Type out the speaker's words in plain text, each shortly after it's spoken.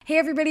Hey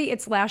everybody,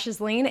 it's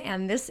Lashes Lane,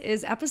 and this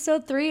is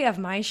episode 3 of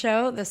my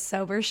show, The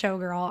Sober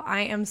Showgirl.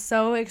 I am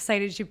so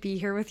excited to be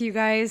here with you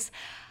guys.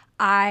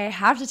 I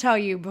have to tell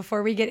you,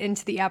 before we get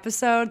into the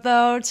episode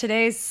though,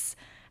 today's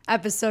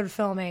episode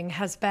filming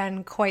has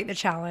been quite the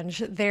challenge.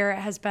 There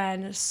has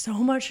been so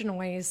much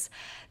noise.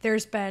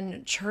 There's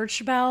been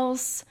church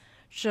bells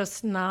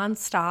just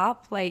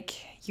nonstop. Like,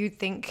 you'd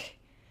think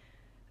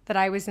that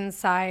I was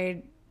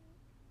inside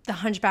the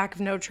Hunchback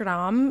of Notre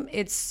Dame.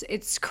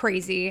 It's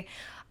crazy.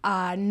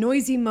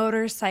 Noisy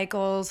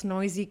motorcycles,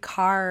 noisy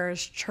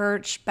cars,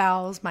 church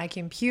bells. My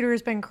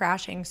computer's been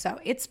crashing, so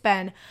it's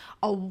been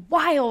a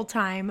wild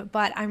time,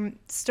 but I'm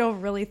still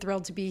really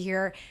thrilled to be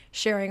here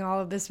sharing all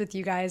of this with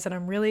you guys, and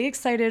I'm really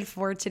excited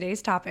for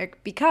today's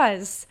topic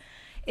because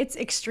it's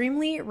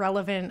extremely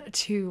relevant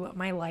to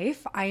my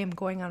life. I am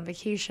going on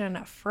vacation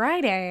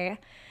Friday,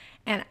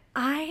 and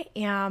I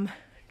am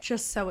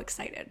just so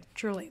excited.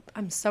 Truly,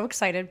 I'm so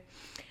excited.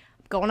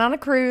 Going on a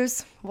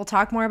cruise. We'll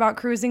talk more about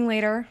cruising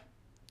later.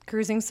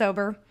 Cruising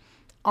sober,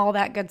 all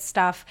that good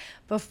stuff.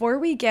 Before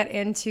we get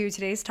into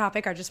today's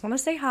topic, I just want to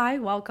say hi,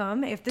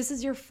 welcome. If this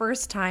is your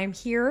first time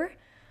here,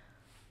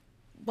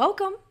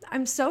 welcome.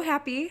 I'm so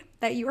happy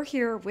that you are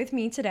here with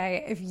me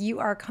today. If you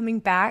are coming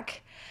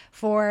back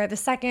for the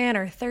second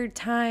or third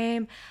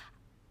time,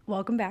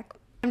 welcome back.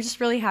 I'm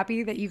just really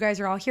happy that you guys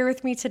are all here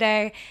with me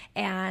today,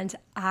 and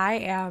I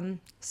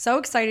am so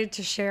excited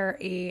to share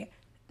a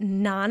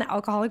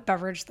non-alcoholic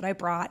beverage that I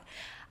brought.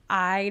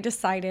 I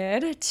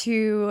decided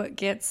to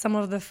get some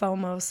of the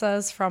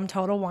Fomosas from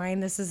Total Wine.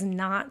 This is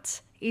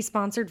not a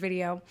sponsored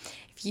video.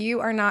 If you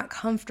are not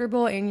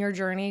comfortable in your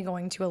journey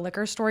going to a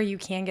liquor store, you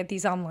can get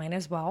these online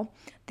as well.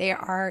 They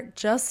are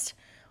just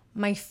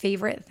my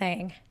favorite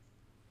thing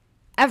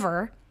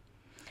ever.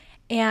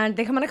 And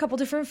they come in a couple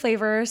different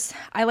flavors.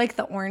 I like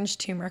the orange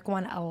turmeric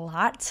one a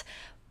lot,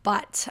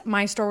 but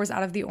my store was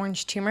out of the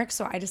orange turmeric,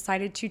 so I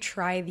decided to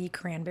try the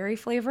cranberry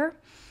flavor.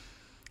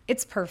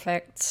 It's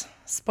perfect.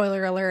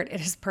 Spoiler alert, it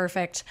is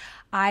perfect.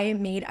 I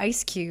made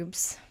ice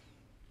cubes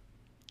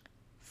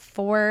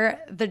for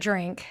the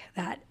drink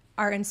that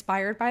are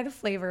inspired by the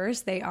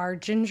flavors. They are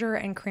ginger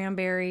and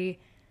cranberry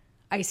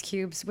ice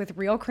cubes with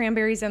real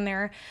cranberries in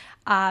there.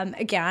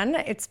 Again,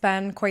 it's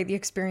been quite the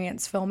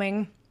experience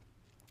filming.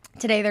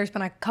 Today there's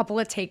been a couple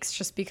of takes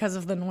just because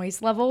of the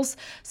noise levels.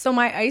 So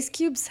my ice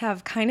cubes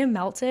have kind of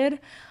melted.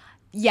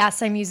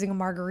 Yes, I'm using a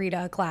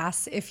margarita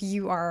glass. If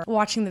you are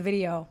watching the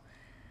video,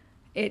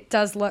 it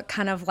does look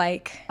kind of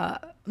like a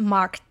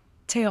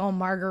mocktail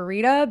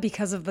margarita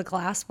because of the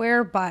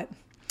glassware, but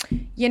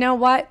you know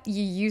what?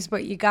 You use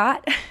what you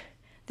got.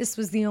 This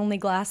was the only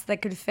glass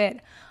that could fit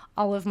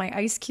all of my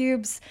ice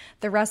cubes.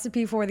 The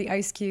recipe for the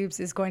ice cubes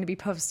is going to be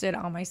posted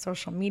on my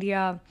social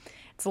media.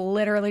 It's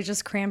literally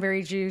just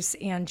cranberry juice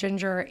and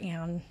ginger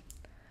and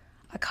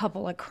a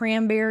couple of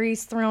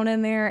cranberries thrown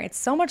in there. It's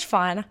so much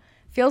fun.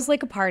 Feels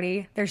like a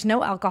party. There's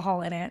no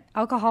alcohol in it.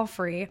 Alcohol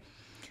free.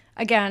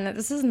 Again,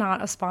 this is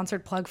not a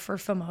sponsored plug for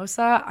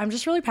Fomosa. I'm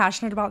just really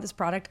passionate about this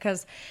product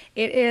because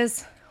it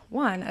is,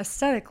 one,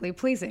 aesthetically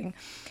pleasing.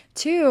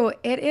 Two,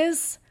 it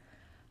is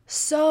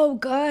so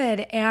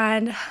good.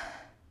 And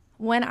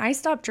when I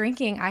stopped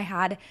drinking, I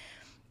had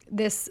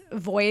this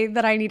void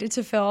that I needed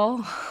to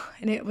fill,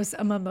 and it was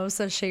a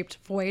mimosa-shaped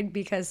void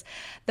because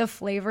the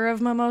flavor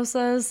of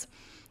mimosas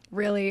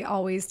really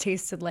always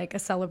tasted like a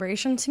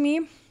celebration to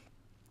me.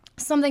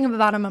 Something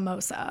about a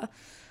mimosa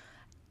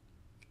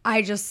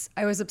I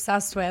was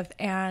obsessed with,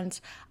 and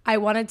I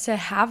wanted to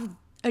have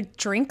a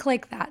drink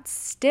like that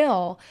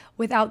still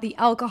without the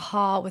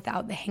alcohol,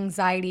 without the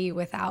anxiety,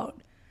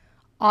 without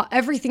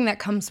everything that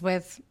comes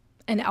with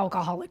an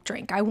alcoholic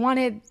drink. I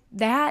wanted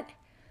that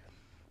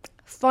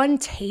fun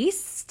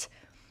taste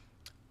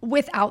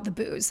without the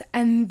booze,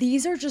 and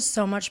these are just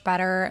so much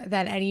better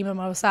than any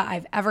mimosa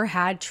I've ever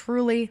had.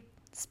 Truly,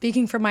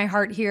 speaking from my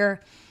heart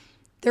here,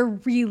 they're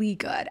really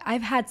good.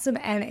 I've had some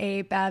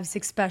NA bevs,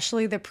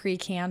 especially the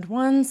pre-canned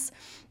ones,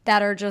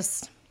 that are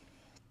just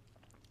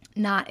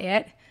not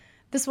it.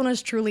 This one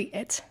is truly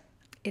it.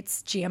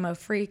 It's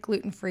GMO-free,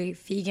 gluten-free,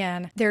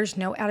 vegan. There's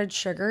no added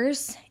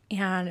sugars,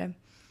 and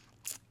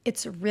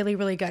it's really,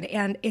 really good.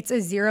 And it's a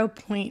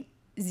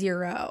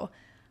 0.0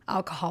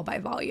 alcohol by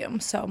volume,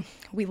 so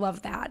we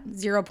love that.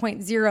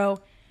 0.0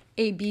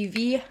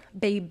 ABV,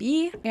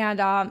 baby. And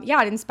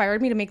it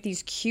inspired me to make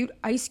these cute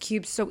ice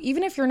cubes. So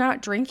even if you're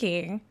not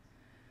drinking,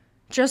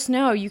 just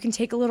know you can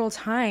take a little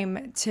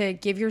time to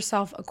give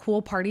yourself a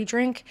cool party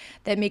drink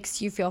that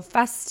makes you feel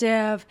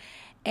festive,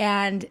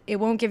 and it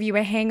won't give you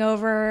a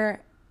hangover.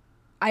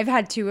 I've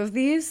had 2 of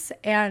these,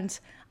 and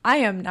I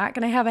am not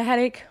going to have a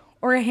headache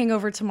or a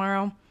hangover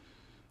tomorrow.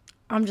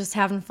 I'm just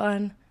having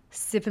fun,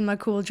 sipping my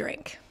cool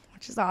drink,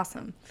 which is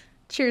awesome.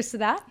 Cheers to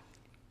that.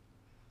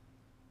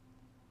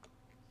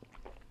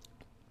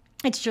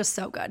 It's just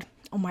so good.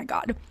 Oh my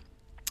God.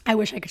 I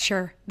wish I could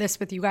share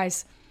this with you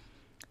guys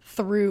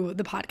through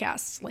the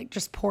podcast. Like,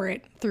 just pour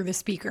it through the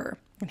speaker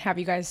and have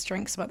you guys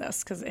drink some of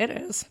this because it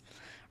is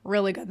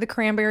really good. The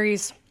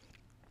cranberries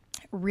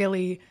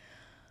really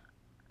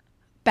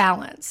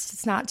balanced.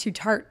 It's not too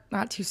tart,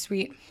 not too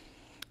sweet.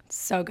 It's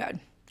so good.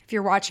 If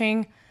you're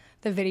watching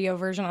the video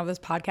version of this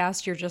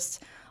podcast, you're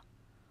just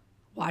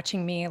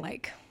watching me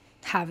like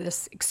have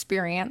this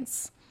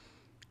experience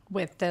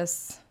with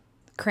this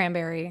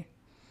cranberry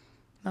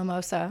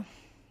mimosa.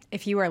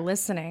 If you are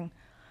listening,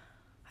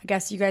 I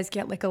guess you guys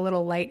get like a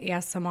little light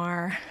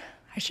ASMR.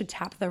 I should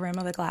tap the rim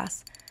of the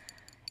glass.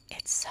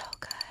 It's so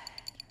good.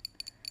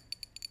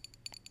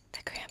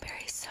 The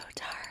cranberry's so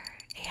tart.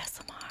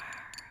 ASMR.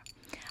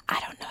 I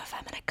don't know if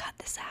I'm going to cut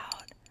this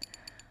out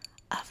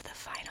of the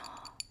final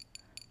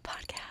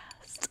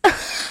podcast.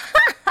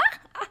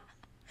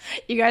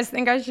 You guys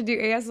think I should do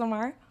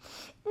ASMR?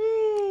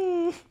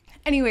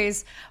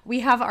 Anyways, we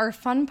have our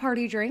fun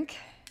party drink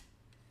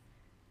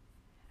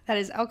that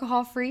is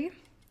alcohol-free.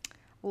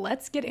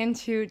 Let's get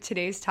into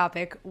today's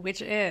topic,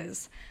 which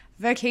is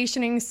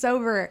vacationing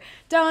sober.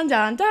 Dun,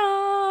 dun,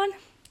 dun.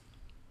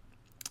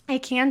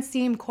 It can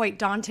seem quite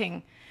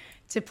daunting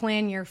to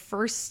plan your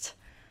first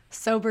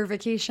sober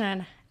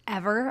vacation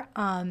ever.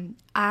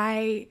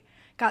 I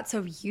got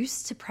so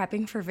used to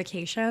prepping for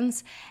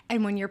vacations,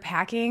 and when you're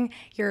packing,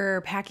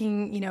 your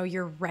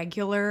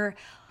regular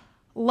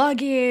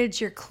luggage,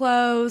 your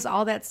clothes,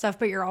 all that stuff,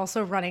 but you're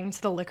also running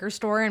to the liquor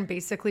store and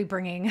basically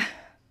bringing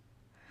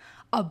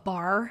a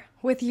bar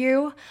with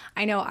you.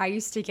 I know I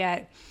used to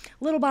get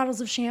little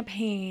bottles of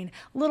champagne,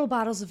 little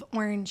bottles of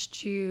orange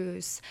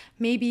juice,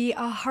 maybe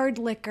a hard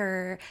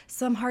liquor,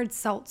 some hard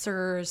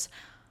seltzers,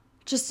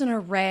 just an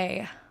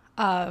array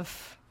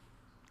of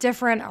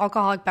different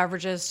alcoholic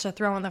beverages to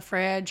throw in the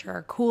fridge or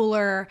a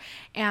cooler,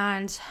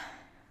 and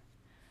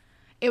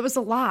it was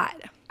a lot.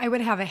 I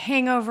would have a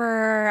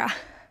hangover.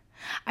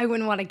 I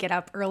wouldn't want to get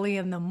up early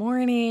in the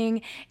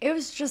morning. It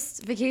was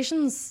just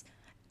vacations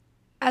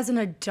as an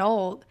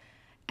adult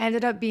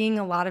ended up being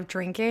a lot of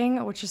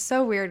drinking, which is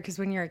so weird because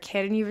when you're a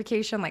kid and you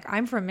vacation, like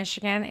I'm from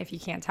Michigan, if you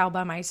can't tell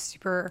by my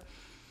super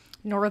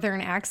northern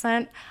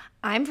accent,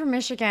 I'm from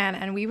Michigan,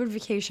 and we would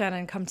vacation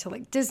and come to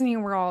like Disney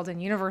World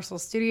and Universal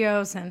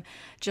Studios and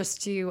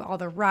just do all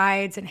the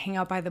rides and hang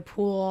out by the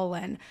pool.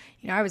 And,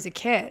 I was a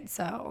kid,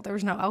 so there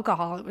was no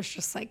alcohol. It was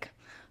just like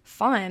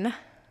fun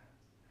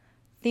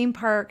theme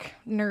park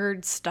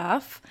nerd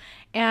stuff.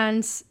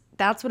 And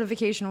that's what a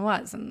vacation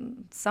was.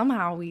 And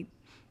somehow we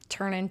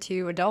turn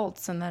into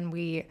adults, and then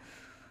we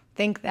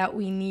think that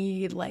we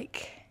need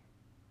like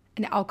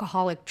an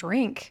alcoholic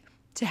drink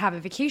to have a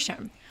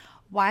vacation.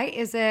 Why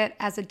is it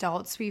as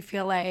adults we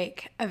feel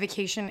like a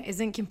vacation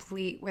isn't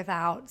complete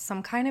without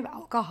some kind of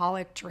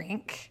alcoholic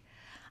drink?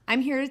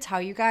 I'm here to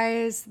tell you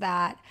guys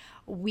that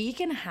we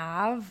can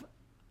have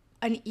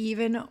an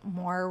even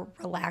more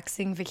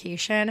relaxing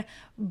vacation,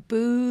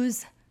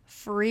 booze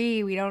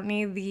free. We don't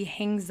need the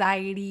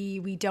anxiety.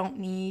 We don't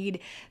need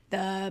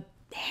the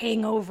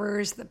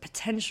hangovers, the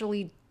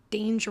potentially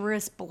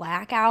dangerous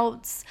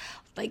blackouts.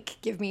 Like,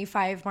 give me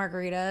 5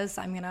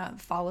 margaritas, I'm gonna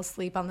fall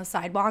asleep on the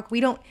sidewalk. We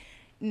don't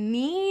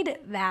need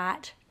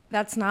that.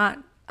 That's not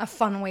a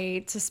fun way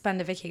to spend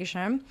a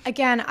vacation.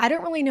 Again, I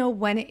don't really know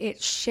when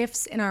it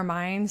shifts in our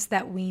minds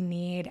that we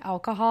need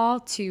alcohol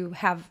to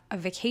have a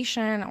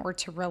vacation or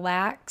to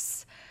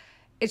relax.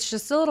 It's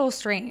just a little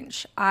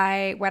strange.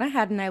 I went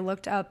ahead and I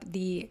looked up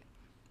the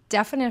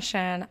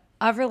definition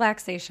of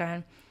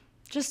relaxation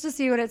just to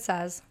see what it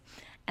says.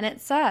 And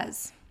it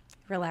says,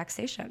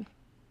 relaxation,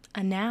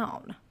 a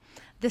noun,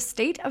 the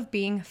state of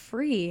being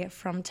free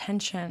from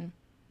tension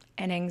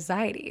and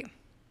anxiety.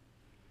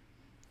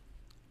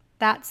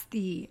 That's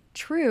the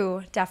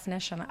true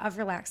definition of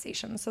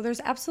relaxation. So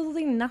there's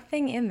absolutely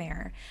nothing in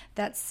there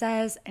that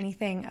says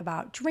anything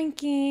about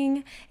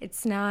drinking.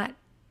 It's not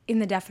in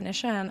the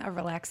definition of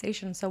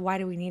relaxation, so why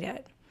do we need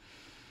it?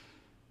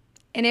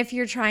 And if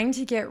you're trying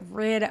to get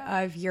rid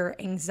of your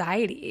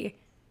anxiety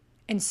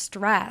and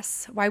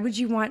stress, why would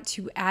you want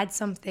to add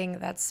something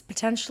that's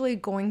potentially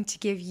going to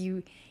give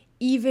you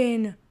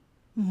even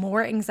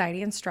more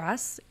anxiety and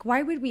stress?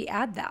 Why would we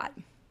add that?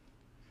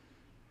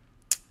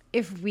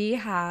 If we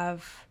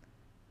have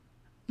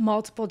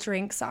multiple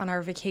drinks on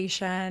our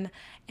vacation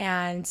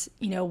and,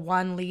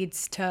 one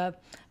leads to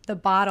the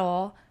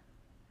bottle,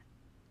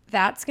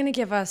 that's going to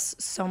give us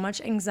so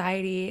much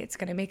anxiety. It's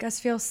going to make us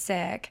feel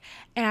sick.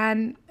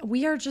 And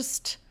we are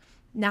just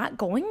not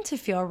going to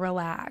feel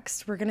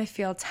relaxed. We're going to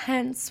feel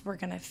tense. We're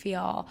going to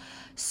feel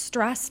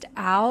stressed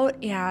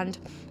out. And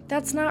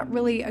that's not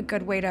really a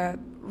good way to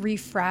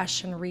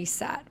refresh and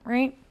reset,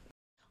 right?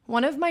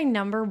 One of my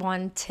number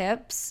one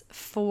tips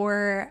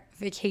for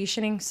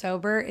vacationing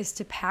sober is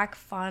to pack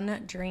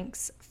fun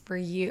drinks for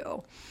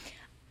you.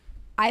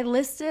 I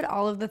listed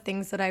all of the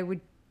things that I would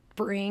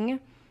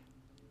bring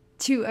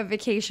to a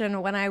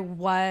vacation when I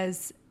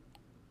was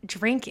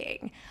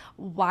drinking.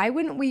 Why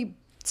wouldn't we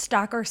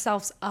stock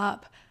ourselves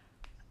up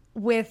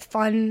with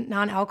fun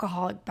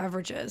non-alcoholic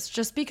beverages?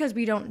 Just because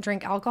we don't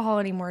drink alcohol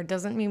anymore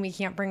doesn't mean we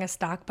can't bring a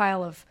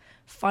stockpile of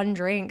fun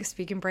drinks.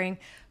 We can bring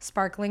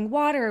sparkling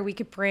water. We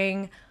could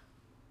bring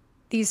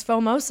these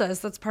Fomosas.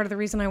 That's part of the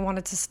reason I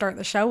wanted to start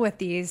the show with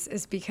these,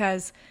 is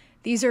because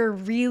These are a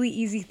really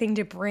easy thing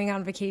to bring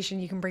on vacation.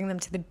 You can bring them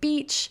to the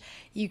beach.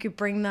 You could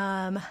bring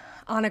them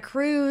on a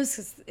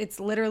cruise. It's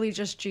literally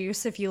just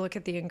juice if you look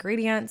at the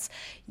ingredients.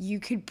 You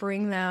could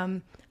bring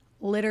them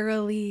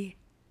literally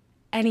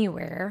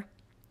anywhere.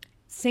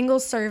 Single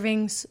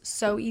servings,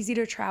 so easy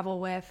to travel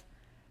with,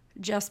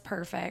 just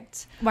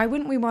perfect. Why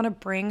wouldn't we want to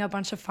bring a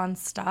bunch of fun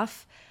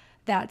stuff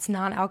that's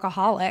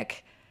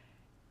non-alcoholic?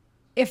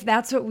 If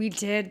that's what we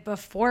did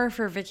before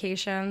for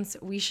vacations,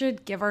 we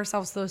should give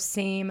ourselves those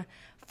same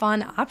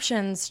fun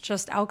options,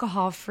 just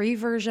alcohol-free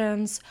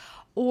versions,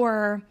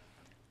 or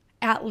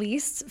at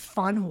least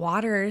fun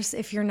waters.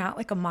 If you're not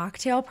like a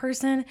mocktail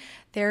person,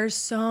 there's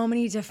so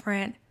many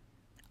different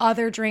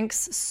other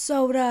drinks,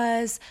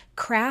 sodas,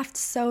 craft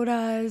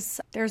sodas.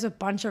 There's a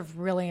bunch of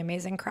really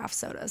amazing craft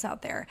sodas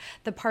out there.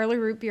 The Parley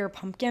Root Beer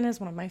Pumpkin is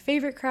one of my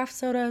favorite craft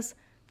sodas.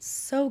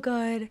 So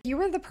good. If you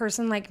were the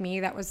person like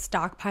me that was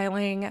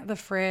stockpiling the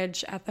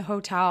fridge at the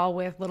hotel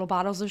with little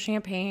bottles of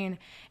champagne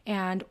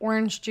and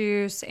orange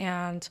juice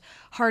and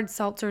hard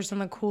seltzers in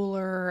the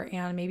cooler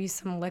and maybe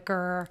some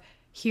liquor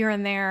here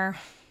and there,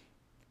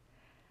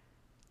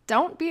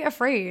 don't be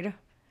afraid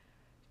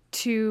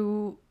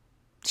to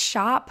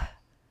shop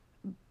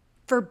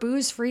for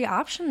booze-free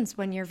options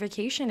when you're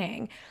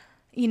vacationing.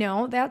 You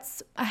know,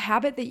 that's a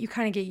habit that you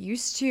kind of get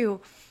used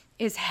to,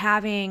 is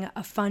having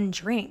a fun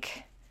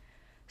drink.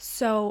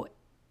 So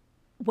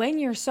when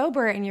you're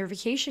sober and you're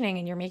vacationing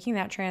and you're making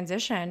that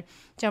transition,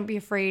 don't be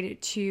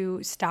afraid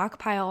to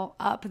stockpile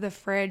up the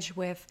fridge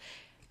with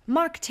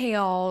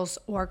mocktails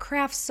or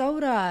craft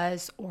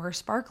sodas or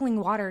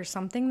sparkling water,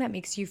 something that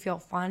makes you feel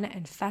fun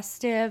and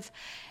festive,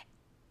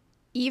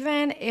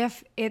 even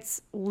if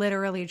it's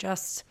literally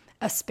just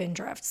a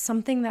spindrift,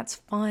 something that's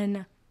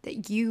fun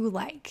that you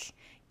like.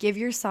 Give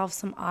yourself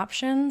some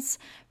options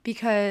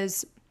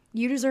because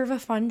you deserve a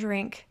fun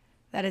drink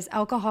that is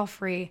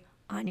alcohol-free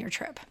on your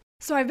trip.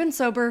 So I've been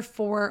sober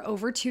for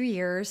over 2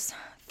 years,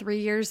 3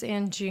 years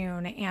in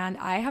June, and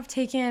I have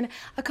taken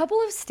a couple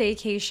of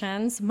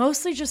staycations,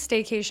 mostly just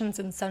staycations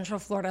in Central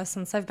Florida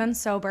since I've been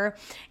sober,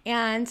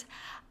 and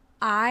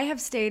I have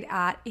stayed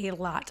at a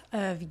lot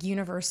of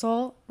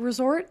Universal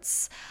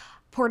resorts.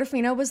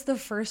 Portofino was the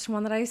first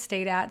one that I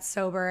stayed at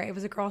sober. It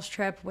was a girls'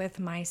 trip with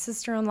my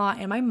sister-in-law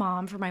and my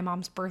mom for my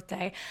mom's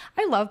birthday.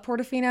 I love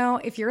Portofino.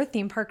 If you're a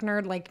theme park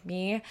nerd like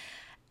me,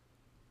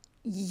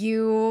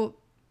 you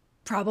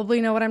probably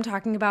know what I'm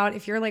talking about.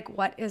 If you're like,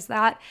 what is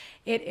that?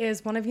 It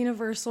is one of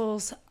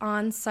Universal's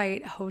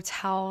on-site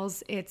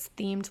hotels. It's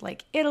themed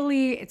like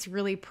Italy. It's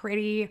really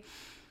pretty.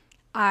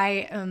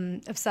 I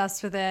am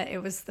obsessed with it.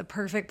 It was the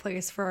perfect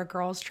place for a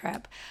girls'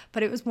 trip.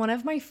 But it was one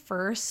of my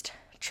first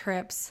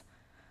trips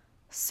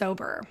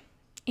sober.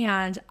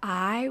 And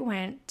I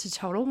went to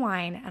Total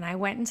Wine and I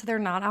went into their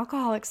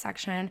non-alcoholic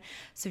section.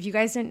 So if you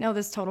guys didn't know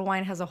this, Total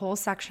Wine has a whole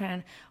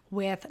section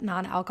with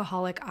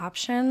non-alcoholic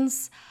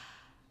options.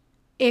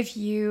 If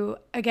you,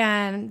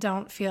 again,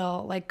 don't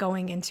feel like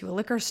going into a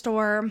liquor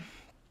store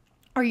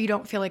or you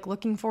don't feel like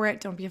looking for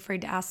it, don't be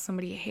afraid to ask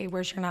somebody, hey,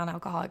 where's your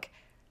non-alcoholic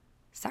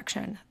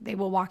section? They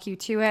will walk you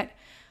to it.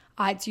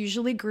 It's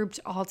usually grouped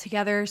all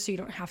together, so you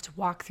don't have to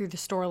walk through the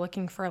store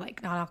looking for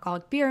like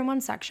non-alcoholic beer in one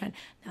section,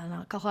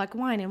 non-alcoholic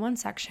wine in one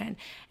section,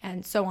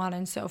 and so on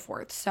and so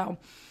forth. So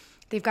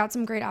they've got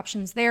some great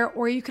options there,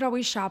 or you could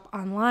always shop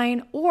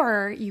online,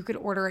 or you could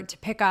order it to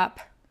pick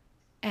up,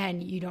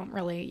 and you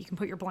can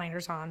put your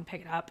blinders on,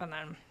 pick it up, and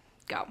then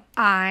go.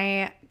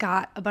 I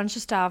got a bunch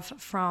of stuff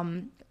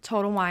from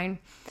Total Wine,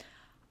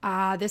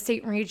 the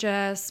St.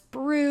 Regis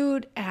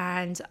Brut,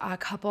 and a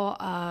couple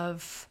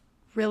of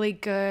really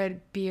good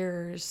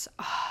beers.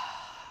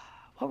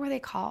 What were they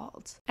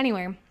called?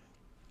 Anyway,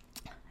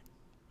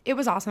 it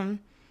was awesome.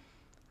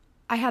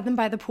 I had them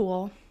by the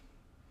pool.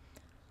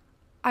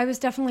 I was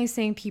definitely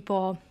seeing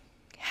people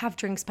have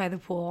drinks by the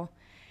pool,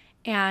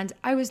 and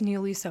I was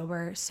newly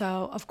sober,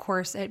 so of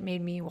course it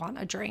made me want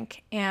a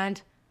drink,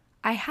 and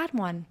I had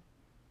one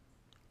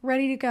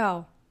ready to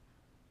go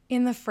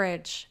in the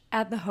fridge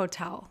at the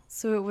hotel.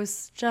 So it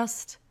was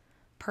just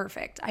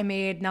perfect. I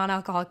made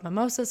non-alcoholic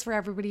mimosas for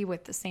everybody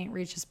with the St.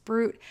 Regis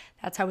Brut.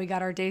 That's how we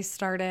got our day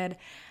started.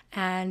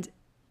 And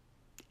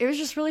it was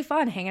just really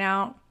fun hanging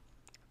out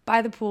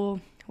by the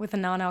pool with a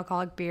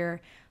non-alcoholic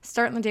beer,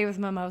 starting the day with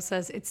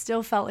mimosas. It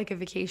still felt like a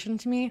vacation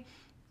to me,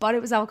 but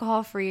it was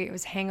alcohol-free, it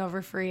was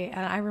hangover-free,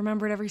 and I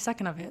remembered every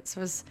second of it. So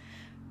it was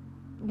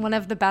one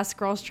of the best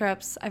girls'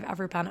 trips I've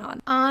ever been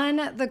on.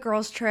 On the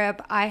girls'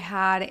 trip, I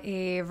had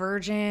a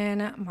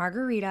virgin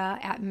margarita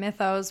at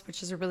Mythos,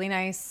 which is a really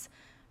nice,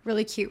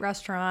 really cute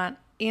restaurant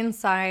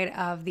inside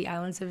of the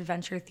Islands of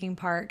Adventure theme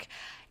park.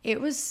 It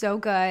was so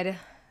good.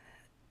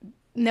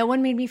 No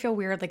one made me feel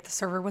weird, like the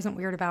server wasn't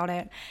weird about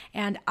it.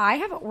 And I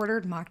have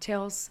ordered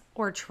mocktails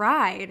or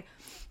tried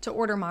to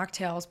order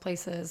mocktails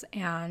places,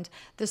 and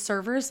the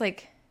server's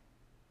like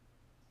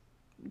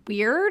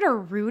weird or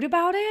rude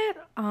about it.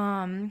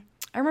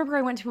 I remember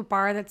I went to a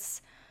bar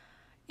that's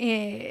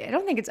I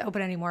don't think it's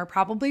open anymore,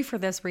 probably for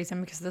this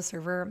reason, because the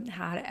server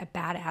had a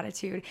bad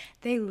attitude.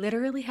 They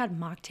literally had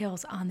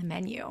mocktails on the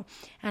menu.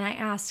 And I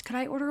asked, could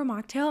I order a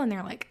mocktail? And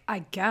they're like,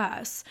 I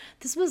guess.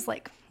 This was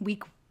like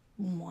week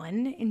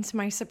 1 into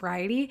my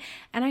sobriety.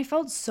 And I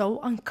felt so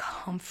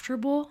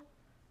uncomfortable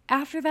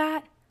after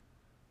that.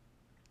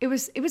 It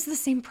was the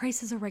same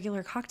price as a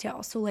regular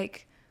cocktail. So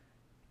like,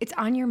 it's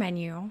on your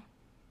menu.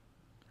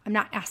 I'm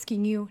not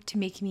asking you to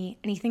make me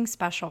anything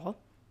special.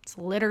 It's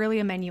literally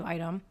a menu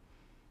item.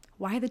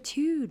 Why the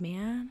tude,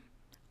 man?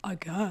 I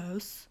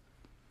guess.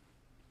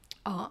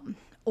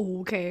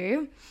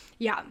 Okay.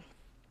 Yeah.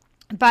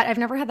 But I've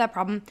never had that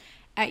problem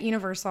at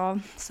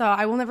Universal. So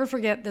I will never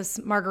forget this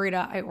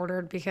margarita I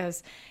ordered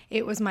because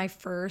it was my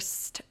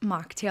first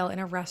mocktail in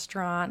a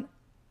restaurant,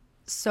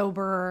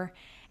 sober,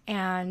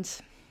 and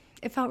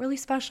it felt really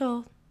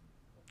special.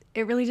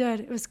 It really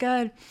did. It was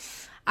good.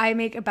 I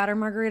make a better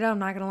margarita, I'm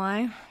not going to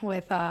lie,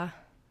 with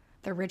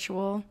the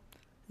Ritual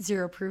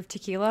 0 proof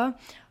tequila.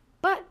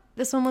 But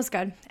this one was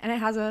good, and it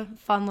has a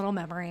fun little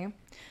memory.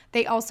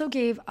 They also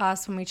gave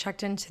us, when we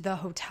checked into the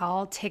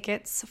hotel,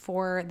 tickets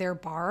for their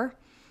bar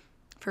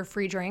for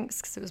free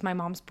drinks because it was my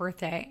mom's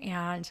birthday,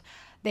 and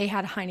they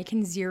had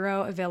Heineken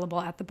 0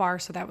 available at the bar,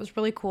 so that was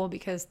really cool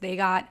because they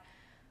got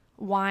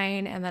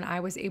wine and then I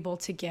was able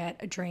to get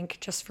a drink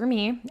just for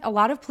me. A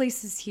lot of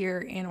places here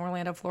in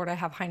Orlando, Florida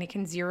have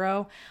Heineken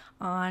 0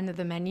 on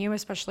the menu,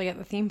 especially at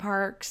the theme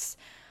parks.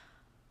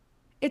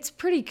 It's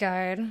pretty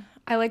good.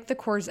 I like the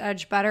Coors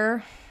Edge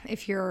better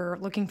if you're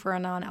looking for a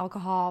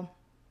non-alcohol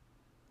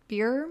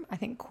beer. I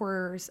think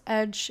Coors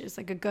Edge is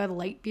like a good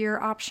light beer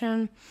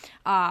option.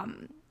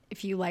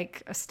 If you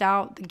like a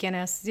stout, the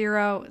Guinness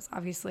 0 is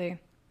obviously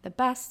the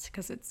best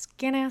because it's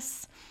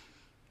Guinness.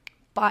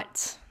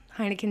 But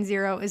Heineken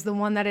 0 is the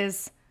one that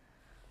is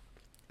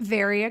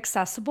very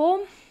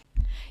accessible.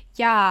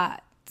 Yeah,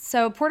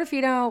 so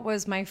Portofino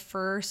was my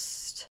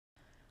first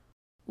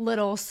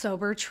little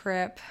sober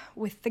trip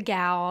with the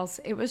gals.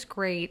 It was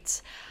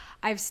great.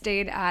 I've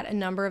stayed at a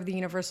number of the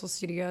Universal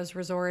Studios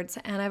resorts,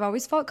 and I've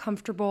always felt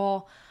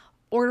comfortable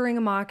ordering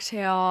a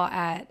mocktail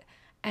at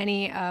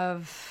any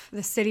of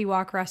the City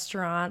Walk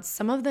restaurants.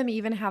 Some of them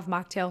even have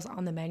mocktails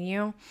on the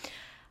menu.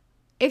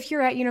 If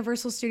you're at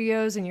Universal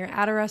Studios and you're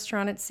at a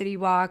restaurant at City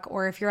Walk,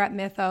 or if you're at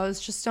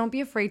Mythos, just don't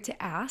be afraid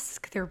to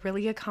ask. They're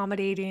really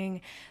accommodating.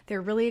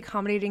 They're really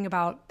accommodating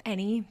about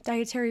any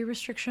dietary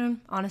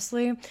restriction,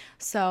 honestly.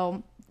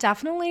 So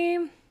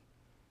definitely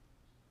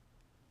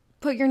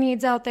put your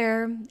needs out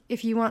there.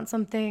 If you want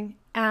something,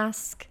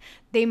 ask.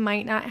 They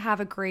might not have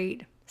a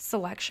great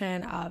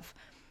selection of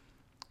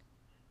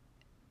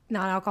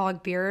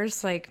non-alcoholic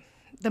beers. Like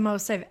the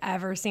most I've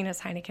ever seen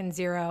is Heineken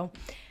 0.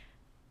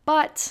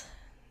 But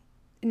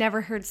it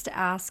never hurts to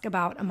ask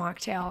about a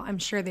mocktail. I'm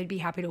sure they'd be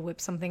happy to whip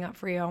something up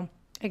for you.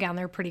 Again,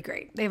 they're pretty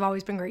great. They've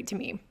always been great to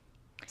me.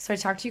 So I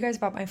talked to you guys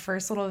about my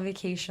first little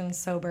vacation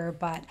sober,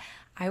 but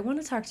I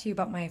want to talk to you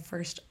about my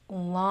first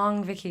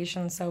long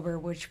vacation sober,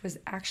 which was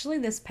actually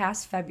this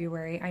past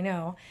February. I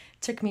know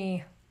it took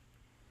me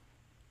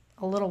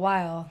a little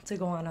while to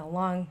go on a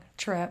long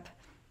trip,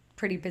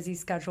 pretty busy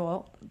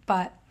schedule,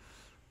 but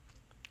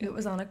it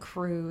was on a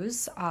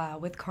cruise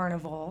with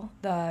Carnival.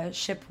 The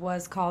ship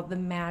was called the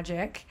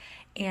Magic,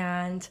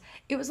 and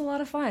it was a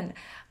lot of fun.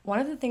 One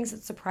of the things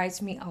that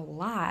surprised me a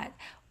lot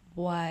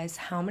was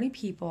how many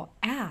people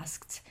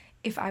asked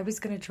if I was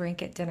going to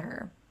drink at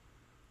dinner.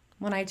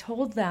 When I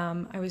told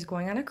them I was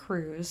going on a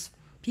cruise,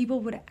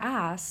 people would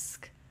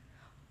ask,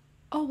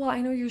 oh, well,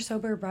 I know you're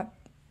sober, but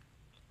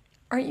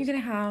aren't you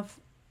going to have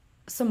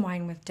some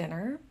wine with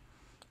dinner?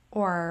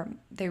 Or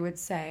they would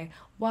say,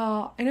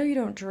 well, I know you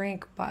don't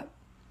drink, but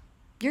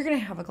you're going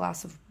to have a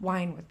glass of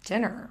wine with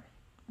dinner,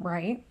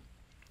 right?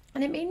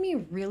 And it made me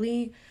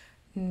really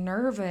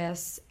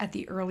nervous at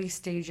the early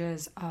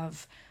stages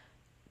of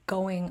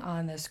going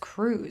on this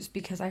cruise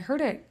because I heard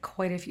it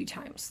quite a few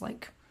times,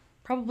 like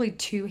probably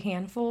 2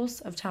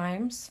 handfuls of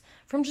times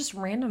from just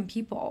random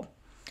people.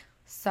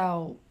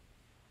 So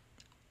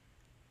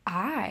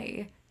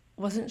I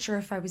wasn't sure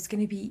if I was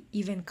going to be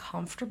even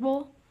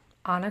comfortable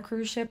on a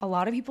cruise ship. A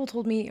lot of people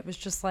told me it was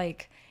just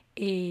like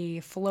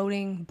a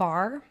floating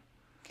bar.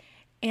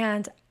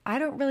 And I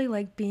don't really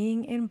like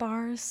being in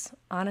bars,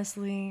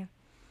 honestly.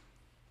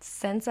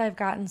 Since I've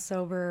gotten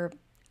sober,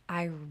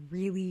 I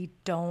really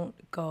don't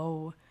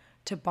go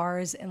to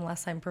bars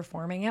unless I'm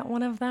performing at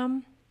one of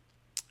them.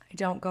 I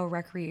don't go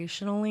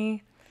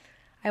recreationally.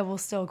 I will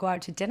still go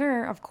out to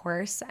dinner, of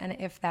course, and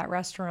if that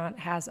restaurant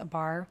has a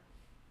bar,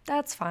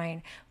 that's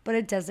fine. But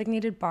a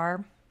designated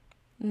bar,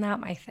 not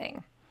my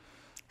thing.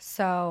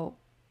 So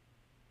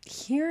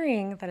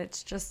hearing that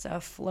it's just a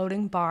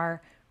floating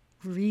bar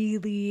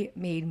really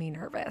made me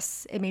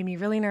nervous. It made me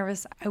really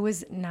nervous. I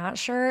was not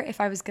sure if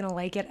I was going to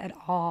like it at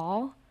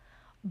all,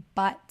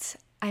 but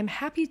I'm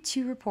happy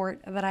to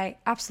report that I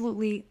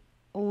absolutely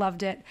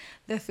loved it.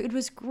 The food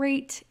was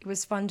great. It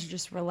was fun to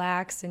just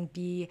relax and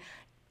be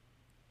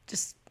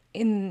just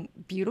in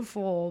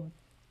beautiful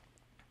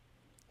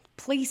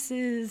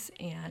places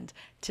and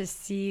to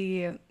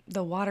see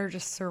the water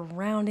just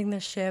surrounding the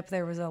ship.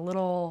 There was a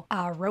little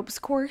ropes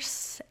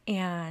course,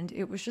 and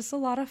it was just a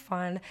lot of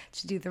fun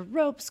to do the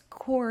ropes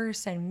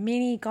course and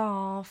mini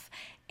golf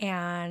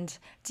and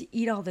to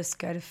eat all this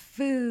good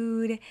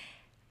food.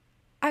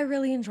 I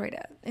really enjoyed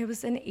it. It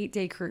was an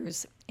 8-day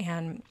cruise,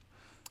 and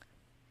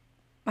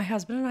my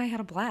husband and I had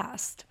a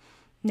blast.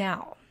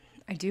 Now,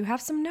 I do have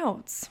some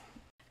notes.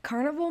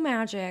 Carnival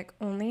Magic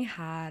only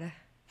had,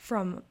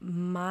 from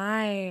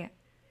my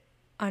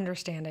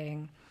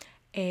understanding,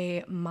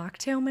 a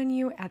mocktail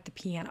menu at the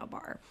piano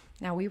bar.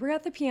 Now, we were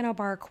at the piano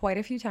bar quite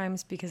a few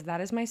times because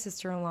that is my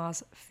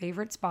sister-in-law's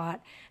favorite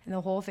spot, and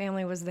the whole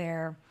family was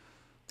there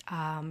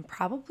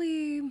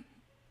probably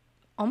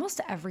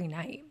almost every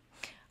night.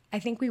 I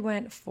think we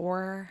went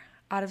 4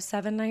 out of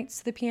 7 nights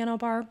to the piano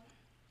bar.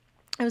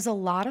 It was a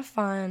lot of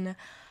fun.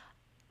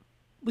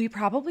 We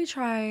probably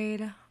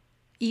tried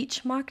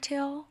each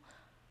mocktail.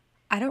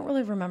 I don't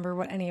really remember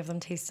what any of them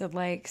tasted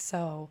like,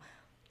 so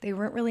they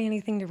weren't really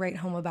anything to write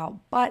home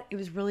about, but it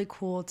was really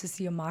cool to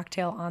see a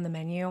mocktail on the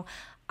menu.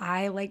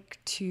 I like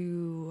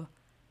to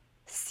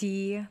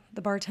see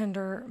the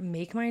bartender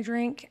make my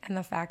drink, and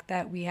the fact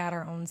that we had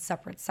our own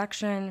separate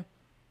section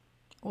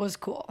was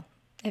cool.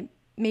 It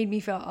made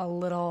me feel a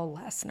little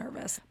less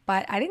nervous,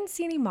 but I didn't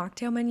see any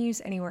mocktail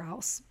menus anywhere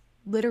else,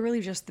 literally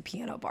just the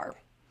piano bar.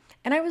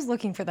 And I was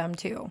looking for them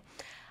too.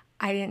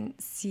 I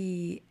didn't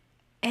see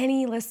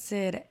any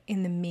listed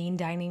in the main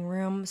dining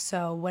room,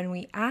 so when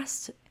we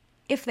asked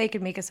if they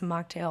could make us a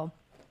mocktail,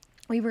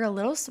 we were a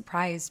little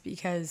surprised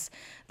because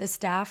the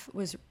staff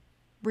was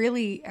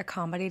really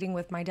accommodating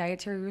with my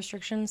dietary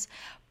restrictions,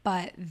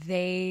 but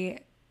they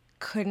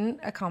couldn't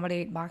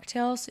accommodate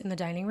mocktails in the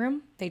dining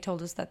room. They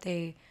told us that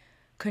they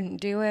couldn't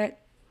do it,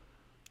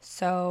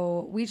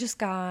 so we just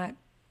got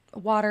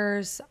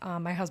waters.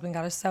 My husband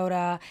got a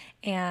soda,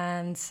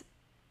 and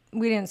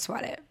we didn't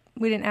sweat it.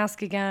 We didn't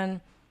ask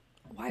again.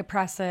 Why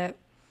press it?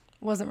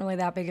 Wasn't really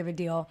that big of a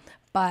deal,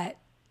 but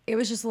it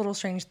was just a little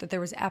strange that there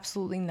was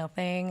absolutely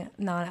nothing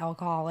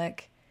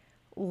non-alcoholic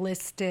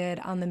listed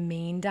on the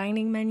main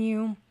dining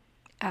menu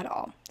at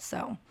all.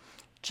 So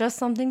just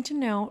something to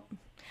note.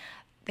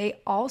 They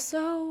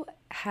also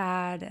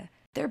had,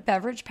 their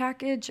beverage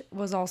package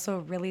was also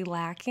really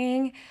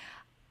lacking.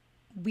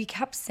 We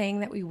kept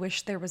saying that we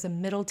wish there was a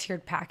middle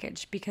tiered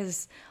package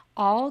because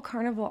all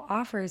Carnival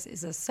offers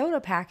is a soda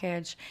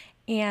package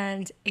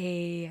and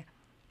a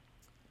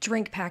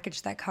drink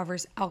package that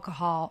covers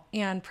alcohol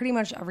and pretty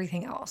much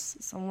everything else.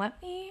 So let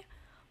me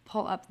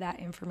pull up that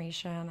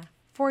information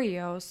for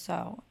you.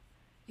 So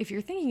if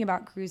you're thinking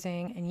about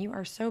cruising and you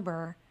are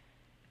sober,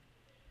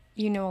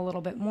 you know a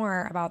little bit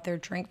more about their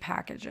drink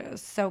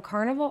packages. So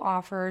Carnival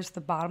offers the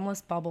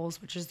Bottomless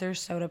Bubbles, which is their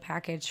soda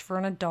package. For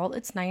an adult,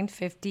 it's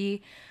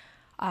 $9.50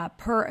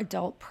 per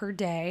adult per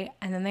day.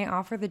 And then they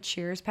offer the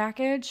Cheers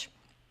package,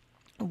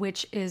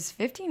 which is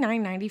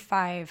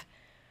 $59.95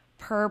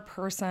 per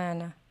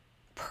person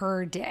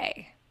per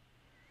day.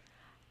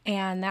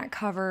 And that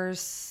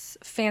covers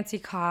fancy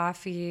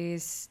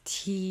coffees,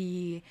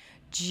 tea,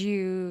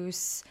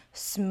 juice,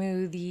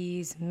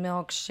 smoothies,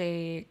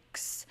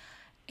 milkshakes,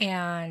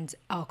 and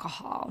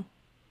alcohol.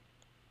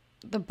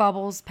 The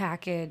Bubbles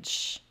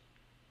package,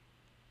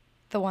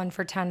 the one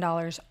for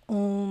 $10,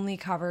 only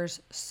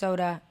covers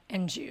soda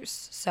and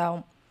juice.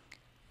 So,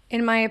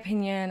 in my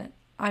opinion,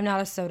 I'm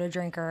not a soda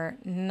drinker,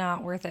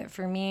 not worth it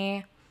for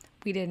me.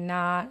 We did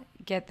not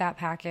get that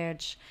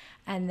package.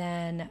 And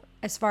then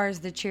as far as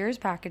the Cheers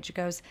package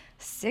goes,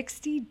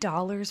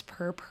 $60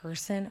 per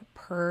person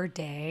per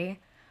day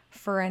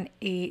for an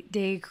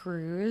 8-day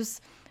cruise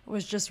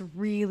was just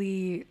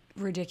really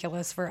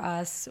ridiculous for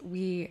us.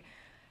 We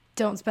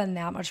don't spend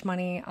that much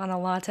money on a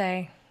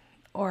latte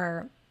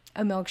or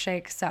a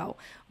milkshake, so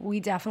we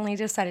definitely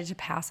decided to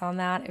pass on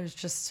that. It was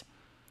just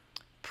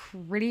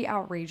pretty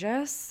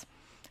outrageous.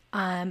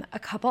 A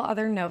couple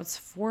other notes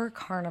for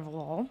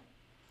Carnival.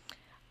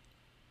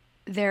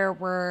 There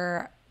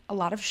were a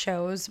lot of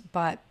shows,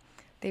 but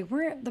they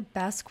weren't the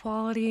best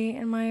quality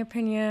in my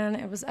opinion.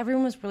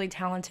 Everyone was really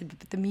talented,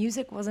 but the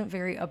music wasn't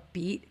very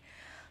upbeat.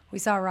 We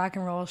saw a rock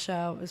and roll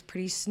show. It was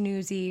pretty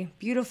snoozy,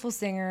 beautiful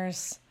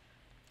singers.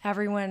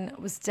 Everyone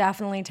was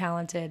definitely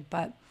talented,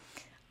 but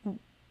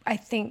I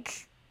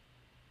think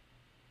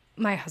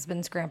my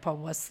husband's grandpa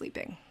was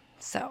sleeping.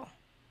 So,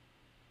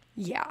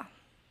 yeah,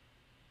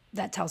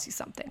 that tells you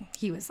something.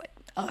 He was like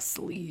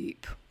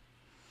asleep.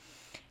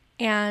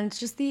 And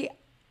just the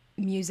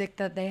music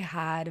that they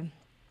had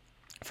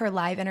for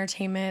live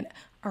entertainment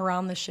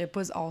around the ship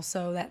was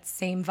also that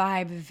same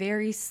vibe,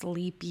 very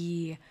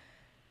sleepy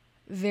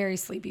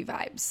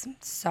vibes.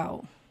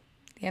 So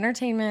the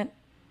entertainment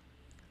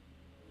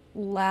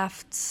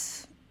left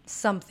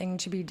something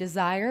to be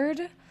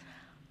desired,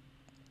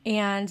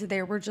 and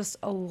there were just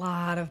a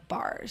lot of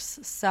bars.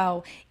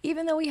 So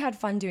even though we had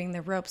fun doing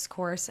the ropes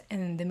course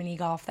and the mini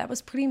golf, that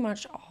was pretty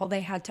much all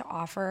they had to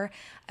offer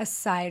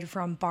aside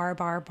from bar.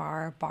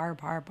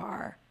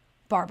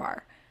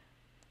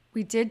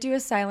 We did do a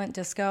silent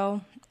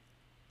disco.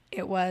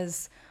 It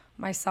was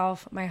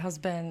myself, my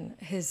husband,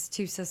 his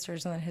two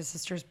sisters, and then his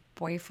sister's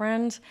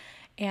boyfriend.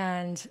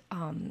 And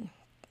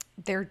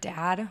their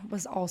dad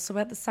was also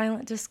at the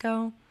silent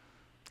disco.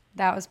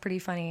 That was pretty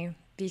funny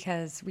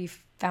because we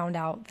found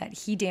out that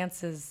he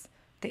dances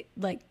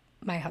like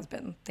my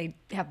husband. They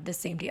have the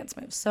same dance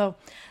moves. So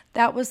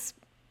that was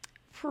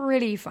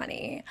pretty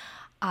funny.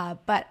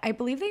 But I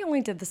believe they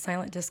only did the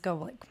silent disco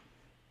like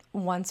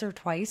once or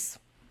twice.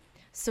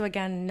 So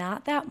again,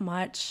 not that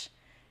much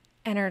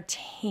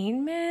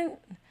entertainment,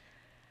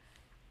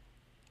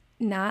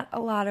 not a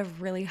lot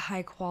of really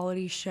high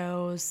quality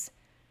shows,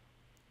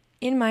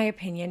 in my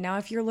opinion. Now,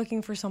 if you're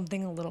looking for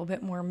something a little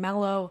bit more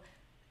mellow,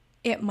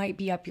 it might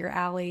be up your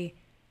alley.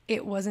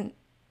 It wasn't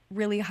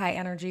really high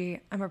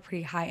energy. I'm a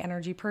pretty high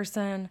energy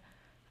person.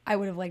 I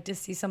would have liked to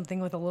see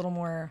something with a little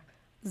more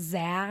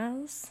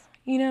zazz,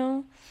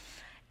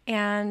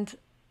 and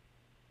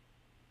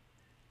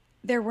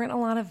there weren't a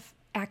lot of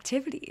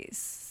activities.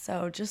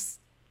 So just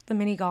the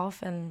mini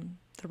golf and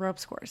the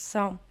ropes course.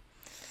 So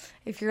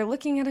if you're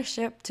looking at a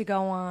ship to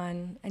go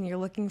on and you're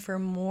looking for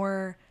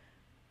more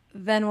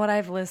than what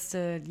I've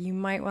listed, you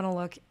might want to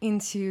look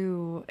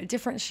into a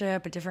different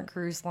ship, a different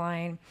cruise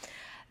line.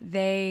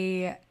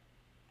 They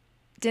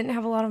didn't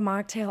have a lot of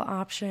mocktail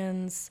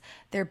options.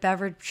 Their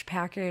beverage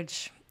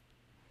package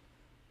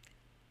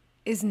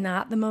is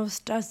not the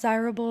most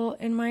desirable,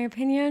 in my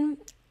opinion.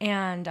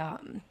 And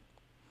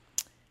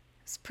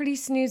it's pretty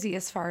snoozy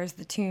as far as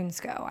the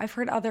tunes go. I've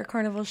heard other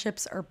Carnival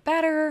ships are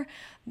better.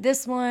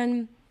 This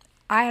one,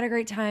 I had a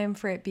great time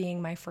for it being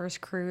my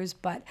first cruise,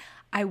 but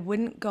I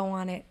wouldn't go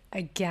on it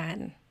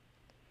again,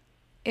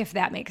 if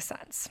that makes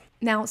sense.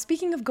 Now,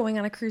 speaking of going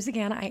on a cruise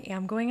again, I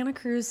am going on a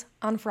cruise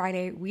on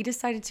Friday. We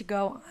decided to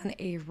go on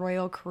a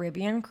Royal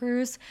Caribbean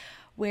cruise,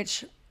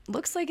 which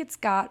looks like it's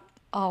got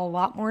a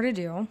lot more to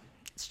do.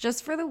 It's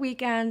just for the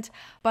weekend,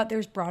 but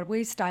there's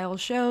Broadway style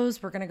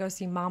shows. We're going to go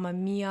see Mamma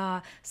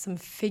Mia, some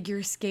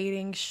figure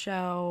skating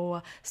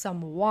show,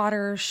 some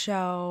water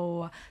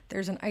show.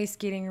 There's an ice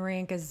skating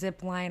rink, a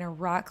zip line, a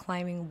rock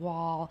climbing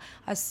wall,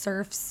 a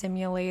surf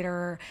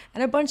simulator,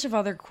 and a bunch of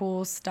other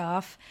cool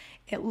stuff.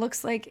 It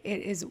looks like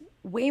it is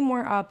way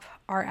more up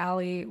our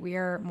alley. We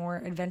are more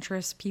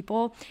adventurous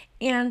people,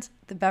 and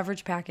the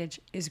beverage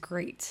package is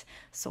great.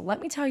 So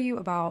let me tell you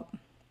about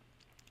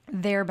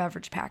their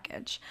beverage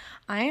package.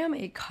 I am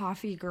a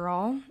coffee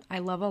girl. I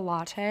love a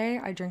latte.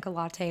 I drink a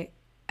latte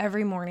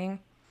every morning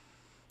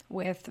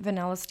with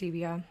vanilla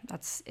stevia.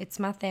 It's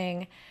my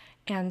thing.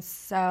 And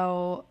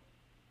so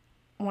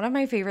one of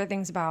my favorite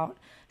things about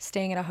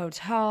staying at a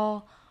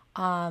hotel,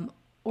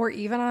 or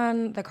even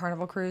on the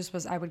Carnival cruise,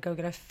 was I would go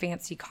get a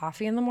fancy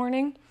coffee in the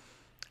morning.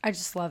 I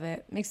just love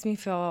it. It makes me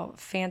feel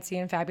fancy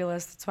and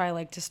fabulous. That's why I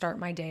like to start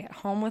my day at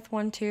home with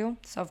one too.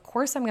 So of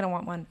course I'm going to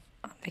want one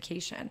on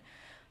vacation.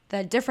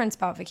 The difference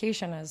about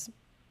vacation is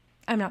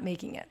I'm not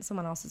making it.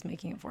 Someone else is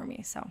making it for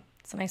me. So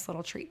it's a nice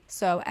little treat.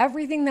 So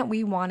everything that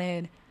we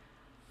wanted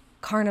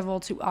Carnival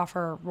to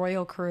offer,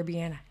 Royal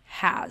Caribbean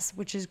has,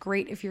 which is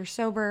great if you're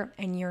sober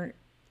and you're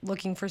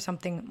looking for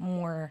something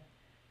more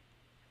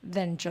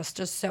than just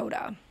a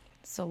soda.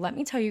 So let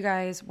me tell you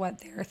guys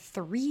what their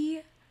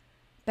 3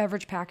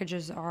 beverage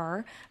packages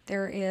are.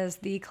 There is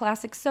the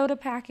classic soda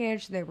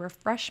package, the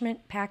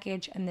refreshment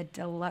package, and the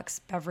deluxe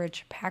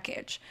beverage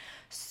package.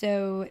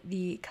 So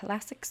the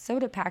classic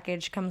soda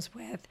package comes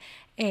with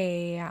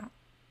a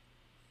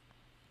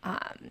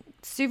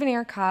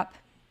souvenir cup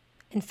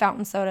and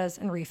fountain sodas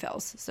and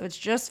refills. So it's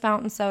just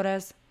fountain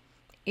sodas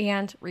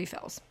and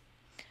refills.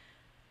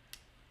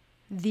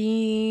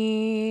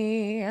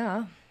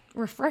 The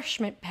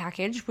refreshment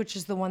package, which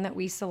is the one that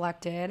we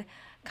selected,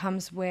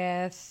 comes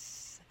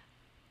with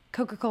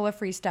Coca-Cola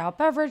freestyle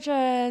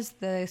beverages,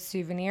 the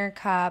souvenir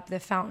cup, the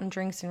fountain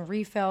drinks and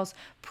refills,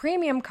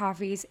 premium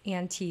coffees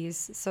and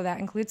teas. So that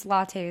includes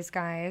lattes,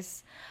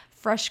 guys.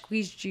 Fresh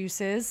squeezed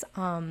juices.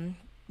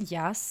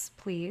 Yes,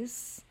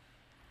 please.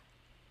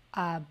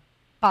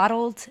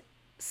 Bottled,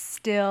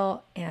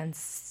 still, and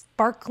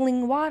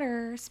sparkling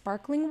water.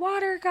 Sparkling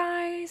water,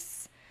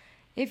 guys.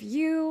 If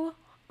you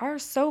are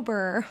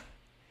sober,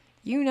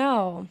 you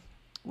know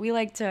we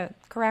like to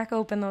crack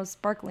open those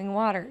sparkling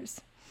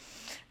waters.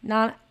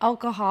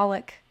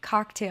 Non-alcoholic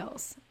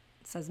cocktails.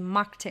 It says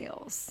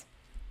mocktails.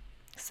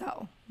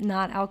 So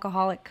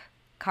non-alcoholic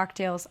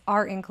cocktails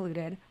are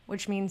included,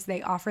 which means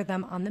they offer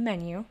them on the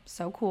menu.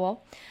 So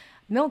cool.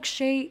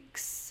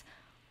 Milkshakes.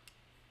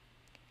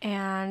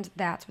 And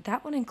that's what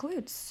that one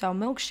includes. So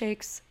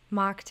milkshakes,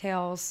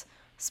 mocktails,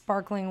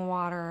 sparkling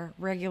water,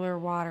 regular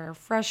water,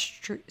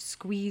 fresh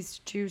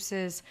squeezed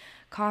juices,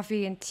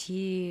 coffee and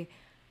tea,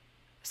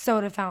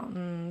 soda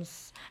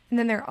fountains. And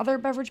then their other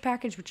beverage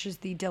package, which is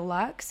the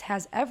deluxe,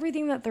 has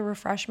everything that the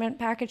refreshment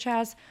package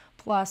has,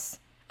 plus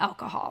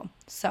alcohol.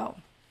 So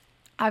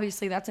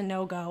obviously that's a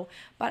no-go,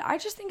 but I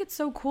just think it's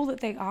so cool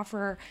that they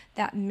offer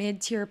that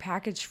mid-tier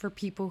package for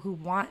people who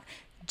want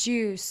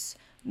juice,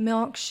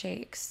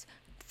 milkshakes,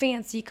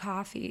 fancy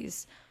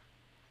coffees,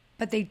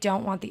 but they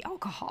don't want the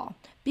alcohol.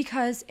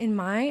 Because in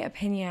my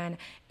opinion,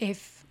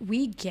 if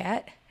we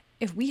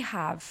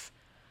have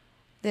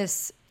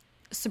this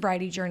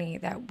sobriety journey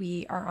that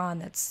we are on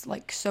that's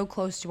like so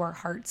close to our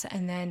hearts,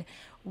 and then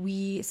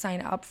we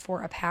sign up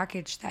for a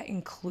package that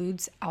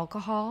includes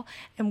alcohol,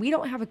 and we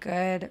don't have a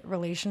good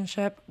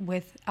relationship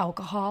with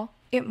alcohol,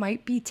 it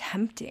might be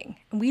tempting,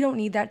 and we don't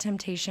need that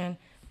temptation.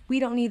 We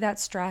don't need that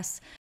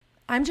stress.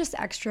 I'm just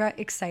extra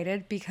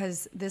excited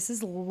because this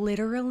is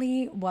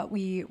literally what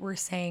we were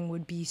saying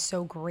would be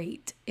so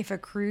great if a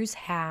cruise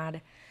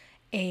had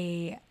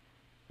a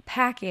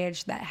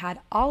package that had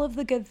all of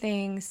the good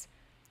things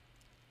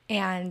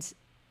and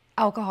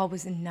alcohol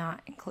was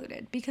not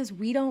included, because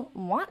we don't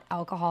want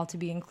alcohol to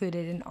be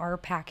included in our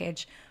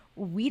package.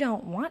 We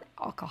don't want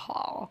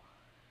alcohol.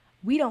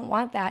 We don't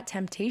want that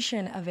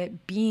temptation of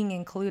it being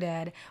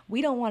included.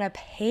 We don't want to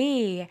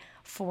pay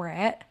for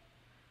it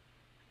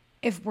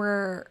if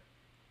we're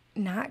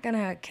not going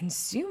to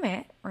consume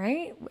it,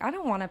 right? I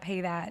don't want to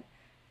pay that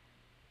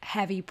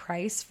heavy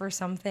price for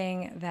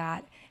something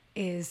that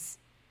is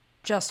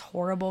just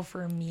horrible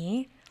for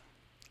me.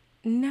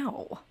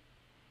 No.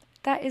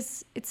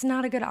 It's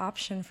not a good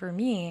option for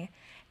me.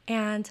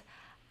 And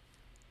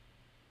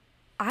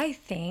I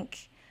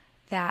think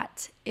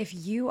that if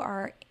you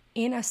are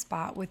in a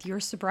spot with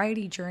your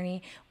sobriety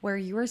journey where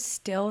you're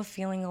still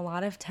feeling a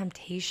lot of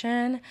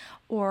temptation,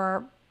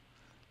 or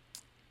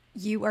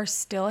you are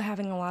still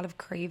having a lot of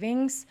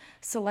cravings,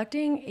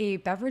 selecting a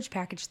beverage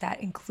package that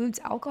includes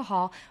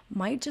alcohol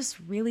might just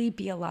really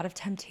be a lot of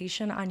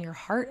temptation on your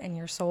heart and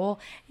your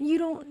soul. You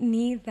don't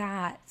need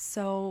that.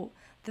 So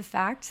the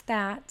fact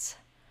that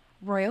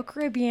Royal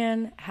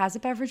Caribbean has a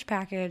beverage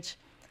package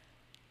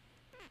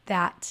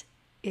that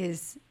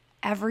is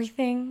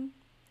everything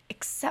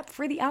except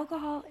for the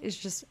alcohol is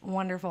just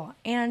wonderful.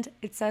 And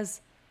it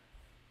says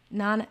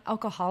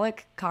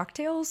non-alcoholic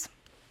cocktails,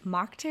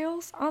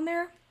 mocktails on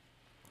there.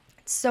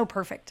 It's so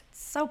perfect.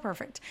 So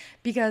perfect.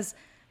 Because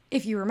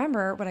if you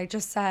remember what I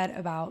just said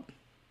about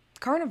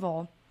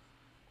Carnival,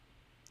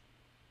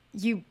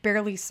 you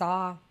barely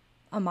saw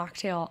a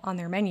mocktail on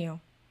their menu.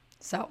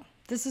 So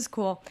this is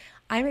cool.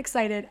 I'm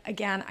excited.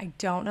 Again, I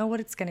don't know what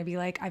it's going to be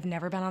like. I've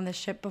never been on this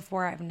ship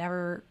before. I've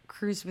never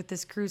cruised with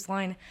this cruise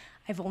line.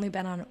 I've only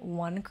been on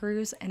one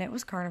cruise, and it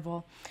was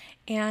Carnival.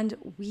 And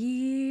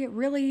we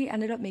really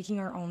ended up making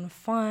our own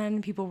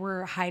fun. People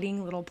were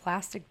hiding little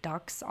plastic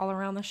ducks all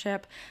around the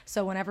ship.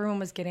 So when everyone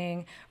was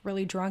getting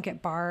really drunk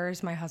at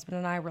bars, my husband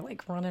and I were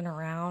like running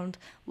around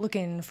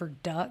looking for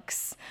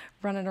ducks,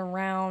 running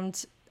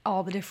around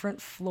all the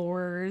different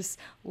floors,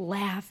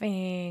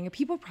 laughing.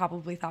 People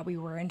probably thought we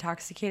were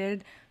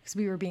intoxicated because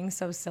we were being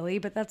so silly,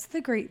 but that's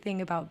the great thing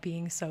about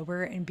being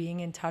sober and being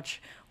in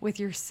touch with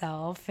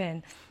yourself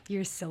and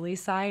your silly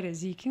side,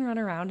 is you can run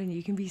around and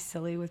you can be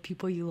silly with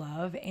people you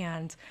love,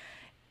 and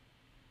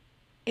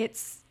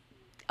it's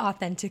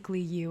authentically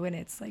you, and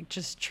it's like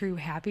just true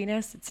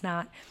happiness. It's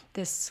not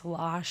this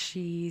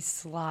sloshy,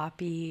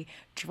 sloppy,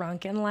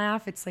 drunken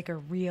laugh. It's like a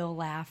real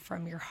laugh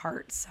from your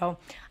heart. So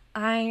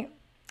I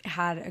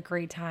had a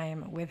great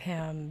time with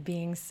him,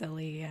 being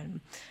silly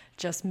and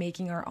just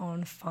making our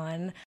own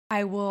fun.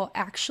 I will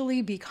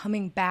actually be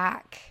coming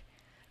back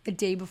the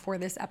day before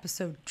this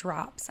episode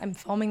drops. I'm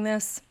filming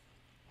this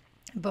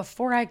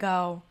before I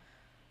go,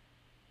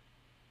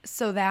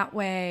 so that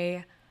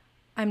way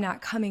I'm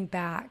not coming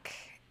back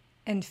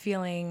and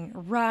feeling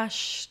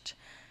rushed,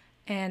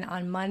 and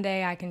on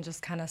Monday I can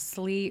just kind of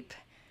sleep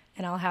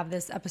and I'll have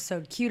this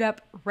episode queued up,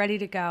 ready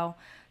to go.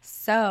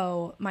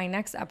 So my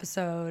next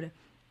episode,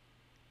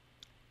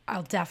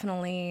 I'll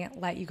definitely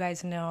let you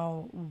guys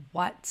know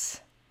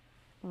what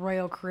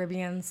Royal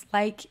Caribbean's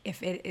like,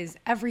 if it is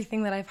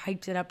everything that I've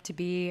hyped it up to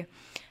be,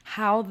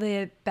 how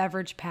the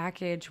beverage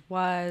package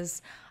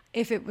was,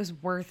 if it was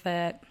worth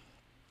it.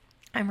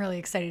 I'm really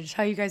excited to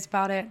tell you guys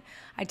about it.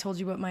 I told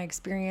you what my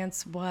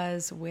experience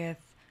was with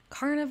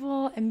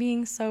Carnival and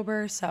being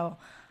sober, so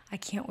I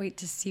can't wait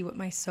to see what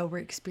my sober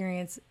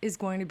experience is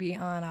going to be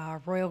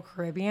on Royal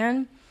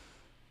Caribbean.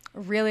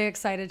 Really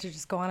excited to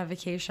just go on a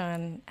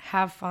vacation,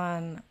 have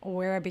fun,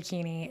 wear a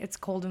bikini. It's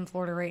cold in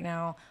Florida right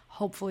now.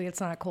 Hopefully it's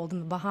not cold in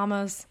the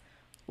Bahamas.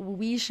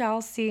 We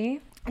shall see.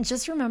 And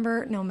just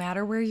remember, no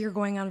matter where you're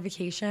going on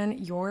vacation,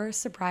 your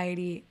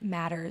sobriety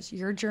matters.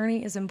 Your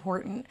journey is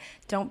important.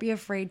 Don't be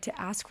afraid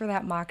to ask for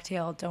that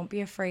mocktail. Don't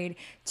be afraid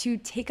to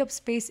take up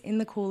space in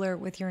the cooler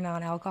with your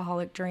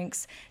non-alcoholic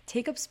drinks.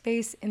 Take up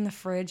space in the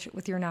fridge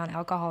with your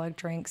non-alcoholic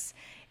drinks.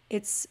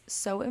 It's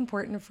so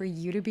important for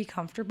you to be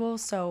comfortable.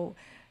 So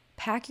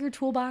pack your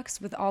toolbox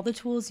with all the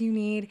tools you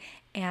need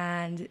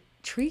and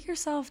treat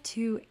yourself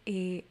to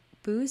a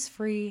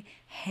booze-free,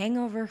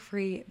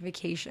 hangover-free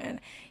vacation.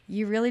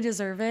 You really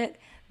deserve it.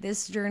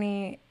 This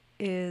journey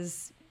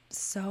is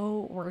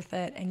so worth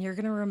it, and you're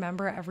going to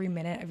remember every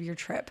minute of your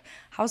trip.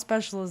 How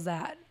special is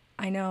that?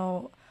 I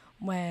know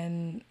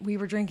when we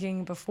were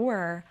drinking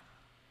before,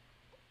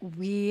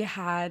 we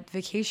had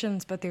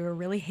vacations, but they were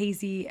really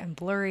hazy and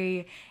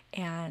blurry,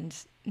 and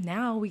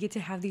now we get to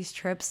have these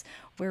trips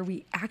where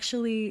we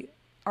actually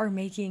are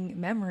making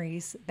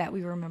memories that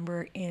we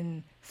remember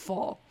in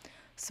full.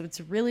 So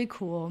it's really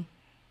cool.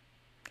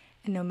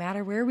 And no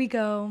matter where we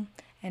go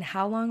and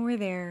how long we're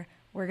there,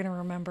 we're going to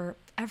remember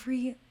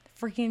every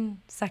freaking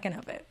second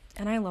of it.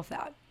 And I love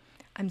that.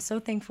 I'm so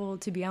thankful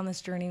to be on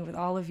this journey with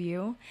all of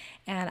you,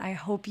 and I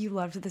hope you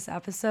loved this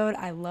episode.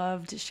 I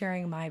loved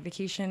sharing my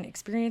vacation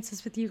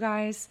experiences with you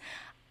guys.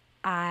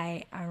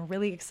 I am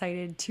really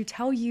excited to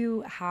tell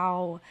you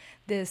how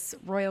this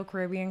Royal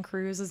Caribbean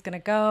cruise is going to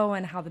go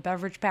and how the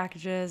beverage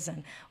packages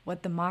and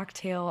what the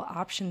mocktail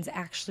options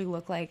actually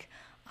look like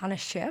on a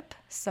ship.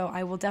 So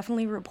I will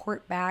definitely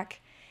report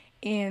back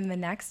in the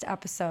next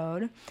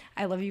episode.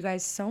 I love you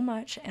guys so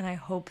much, and I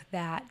hope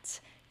that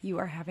you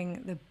are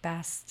having the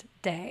best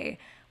day.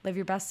 Live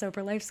your best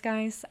sober lives,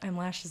 guys. I'm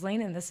Lashes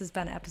Lane, and this has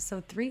been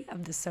episode 3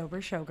 of the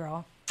Sober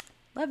Showgirl.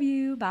 Love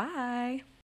you. Bye.